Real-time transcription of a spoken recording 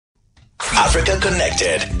Africa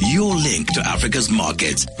Connected, your link to Africa's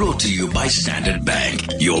markets. Brought to you by Standard Bank,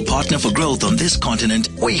 your partner for growth on this continent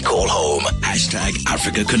we call home.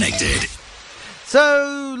 #Africa Connected.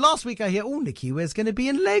 So last week I hear, Nikiwe's going to be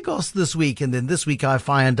in Lagos this week. And then this week I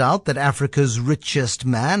find out that Africa's richest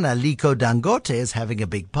man, Aliko Dangote, is having a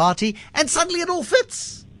big party. And suddenly it all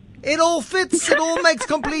fits. It all fits. It all makes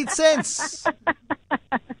complete sense.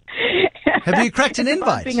 Have you cracked an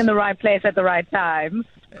invite? Being in the right place at the right time.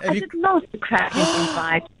 I did not crack his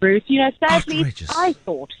invite, Bruce. Sadly, Outrageous. I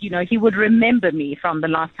thought, he would remember me from the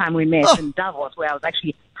last time we met in Davos, where I was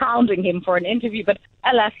actually hounding him for an interview, but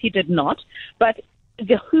alas, he did not. But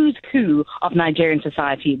the who's who of Nigerian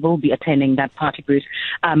society will be attending that party, Bruce.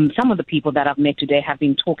 Some of the people that I've met today have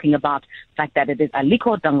been talking about the fact that it is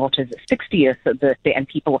Aliko Dangote's 60th birthday, and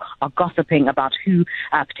people are gossiping about who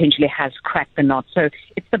potentially has cracked the knot. So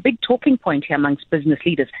it's the big talking point here amongst business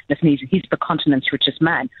leaders. Listen, he's the continent's richest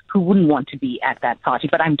man. Who wouldn't want to be at that party?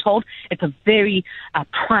 But I'm told it's a very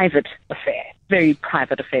private affair. Very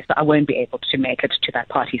private affair, so I won't be able to make it to that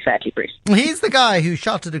party, sadly, Bruce. He's the guy who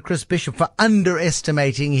shouted at Chris Bishop for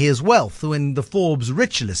underestimating his wealth in the Forbes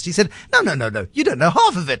rich list. He said, no, you don't know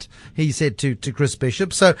half of it, he said to Chris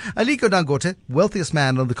Bishop. So Aliko Dangote, wealthiest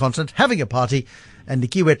man on the continent, having a party, and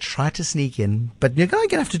Nikiwe tried to sneak in, but you're going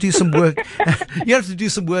to have to do some work. You have to do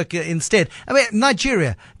some work instead. I mean,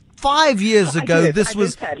 Nigeria. 5 years ago, this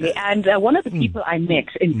was... Sadly. And one of the people I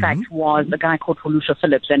met, in fact, was a guy called Folusha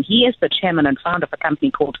Phillips, and he is the chairman and founder of a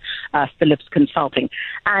company called Phillips Consulting.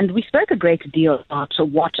 And we spoke a great deal about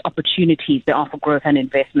what opportunities there are for growth and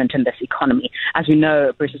investment in this economy. As we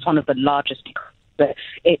know, Bruce is one of the largest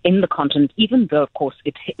in the continent, even though, of course,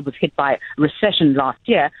 it was hit by a recession last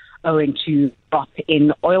year, owing to drop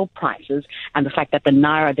in oil prices and the fact that the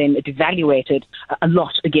Naira then devaluated a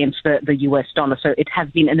lot against the US dollar. So it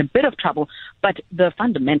has been in a bit of trouble, but the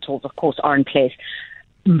fundamentals, of course, are in place.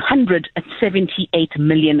 178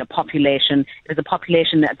 million population is a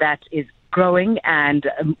population that is growing and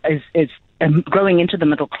is growing into the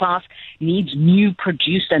middle class, needs new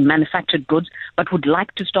produced and manufactured goods, but would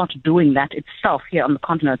like to start doing that itself here on the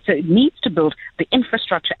continent. So it needs to build the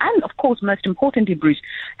infrastructure and, of course, most importantly, Bruce,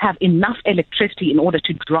 have enough electricity in order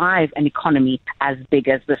to drive an economy as big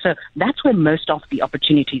as this. So that's where most of the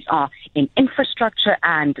opportunities are, in infrastructure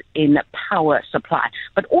and in power supply,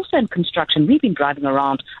 but also in construction. We've been driving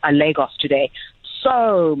around Lagos today.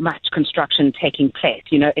 So much construction taking place.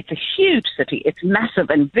 It's a huge city. It's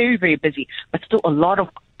massive and very, very busy, but still a lot of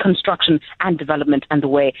construction and development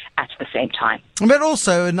underway at the same time. But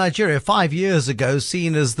also in Nigeria, 5 years ago,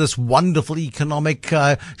 seen as this wonderful economic,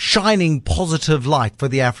 shining positive light for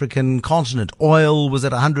the African continent. Oil was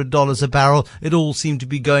at $100 a barrel. It all seemed to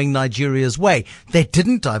be going Nigeria's way. They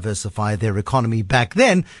didn't diversify their economy back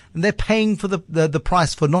then, and they're paying for the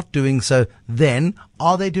price for not doing so then.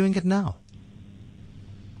 Are they doing it now?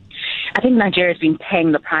 I think Nigeria has been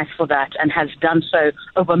paying the price for that and has done so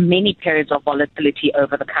over many periods of volatility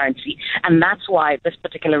over the currency. And that's why this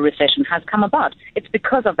particular recession has come about. It's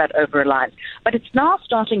because of that over-reliance. But it's now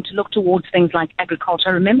starting to look towards things like agriculture.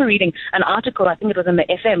 I remember reading an article, I think it was in the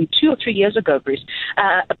FM 2 or 3 years ago, Bruce,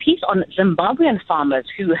 a piece on Zimbabwean farmers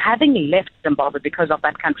who, having left Zimbabwe because of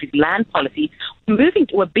that country's land policy,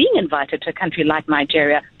 were being invited to a country like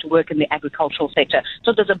Nigeria to work in the agricultural sector.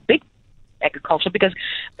 So there's a big agriculture, because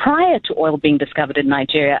prior to oil being discovered in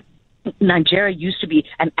Nigeria used to be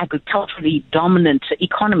an agriculturally dominant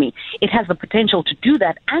economy. It has the potential to do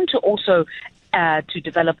that and to also to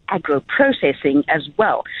develop agro-processing as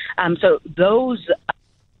well. So those...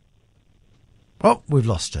 Oh, we've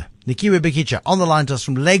lost her. Nikiwe Bikicha on the line to us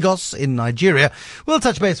from Lagos in Nigeria. We'll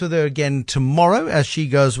touch base with her again tomorrow as she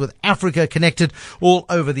goes with Africa Connected all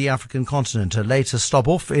over the African continent. Her latest stop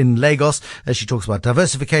off in Lagos as she talks about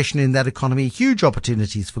diversification in that economy, huge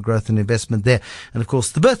opportunities for growth and investment there. And of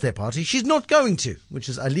course, the birthday party she's not going to, which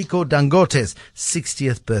is Aliko Dangote's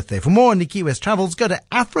 60th birthday. For more on Nikiwe's travels, go to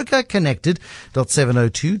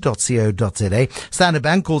africaconnected.702.co.za. Standard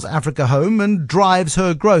Bank calls Africa home and drives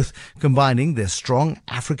her growth, combining their strong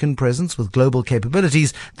African presence with global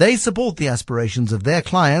capabilities. They support the aspirations of their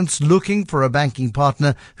clients looking for a banking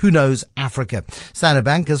partner who knows Africa. Standard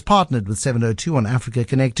Bank has partnered with 702 on Africa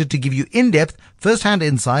Connected to give you in-depth, first-hand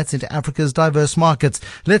insights into Africa's diverse markets.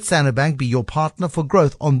 Let Standard Bank be your partner for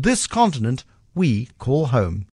growth on this continent we call home.